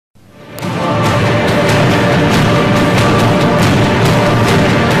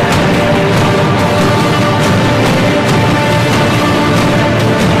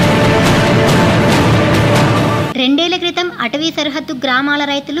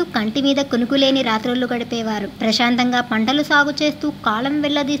గ్రామాల రైతులు కంటి మీద కునుకులేని రాత్రులు గడిపేవారు. ప్రశాంతంగా పంటలు సాగు చేస్తూ కాలం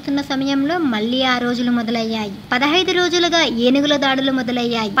వెళ్లదీస్తున్న సమయంలో మళ్లీ ఆ రోజులు మొదలయ్యాయి. 15 రోజులుగా ఏనుగుల దాడులు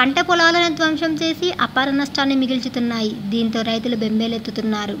మొదలయ్యాయి. పంట పొలాలను ధ్వంసం చేసి అపార నష్టాన్ని మిగిల్చుతున్నాయి. దీంతో రైతులు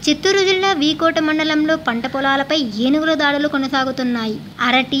బెంబేలెత్తుతున్నారు. చిత్తూరు జిల్లా వీకోట మండలంలో పంట పొలాలపై ఏనుగుల దాడులు కొనసాగుతున్నాయి.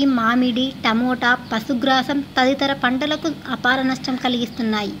 అరటి, మామిడి, టమోటా, పశుగ్రాసం తదితర పంటలకు అపార నష్టం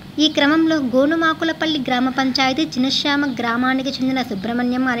కలిగిస్తున్నాయి. ఈ క్రమంలో గోనుమాకులపల్లి గ్రామ పంచాయతీ చినశ్యామ గ్రామానికి చెందిన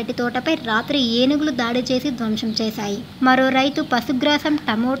సుబ్రహ్మణ్యం అరటి తోటపై రాత్రి ఏనుగులు దాడి చేసి ధ్వంసం చేశాయి. మరో రైతు పశుగ్రాసం,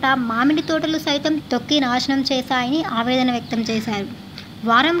 టమోటా, మామిడి తోటలు సైతం తొక్కి నాశనం చేశాయని ఆవేదన వ్యక్తం చేశారు.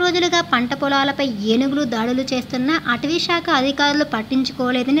 వారం రోజులుగా పంట పొలాలపై ఏనుగులు దాడులు చేస్తున్నా అటవీ శాఖ అధికారులు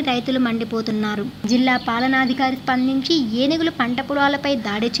పట్టించుకోలేదని రైతులు మండిపోతున్నారు. జిల్లా పాలనాధికారి స్పందించి ఏనుగులు పంట పొలాలపై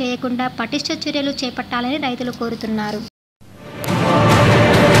దాడి చేయకుండా పటిష్ట చర్యలు చేపట్టాలని రైతులు కోరుతున్నారు.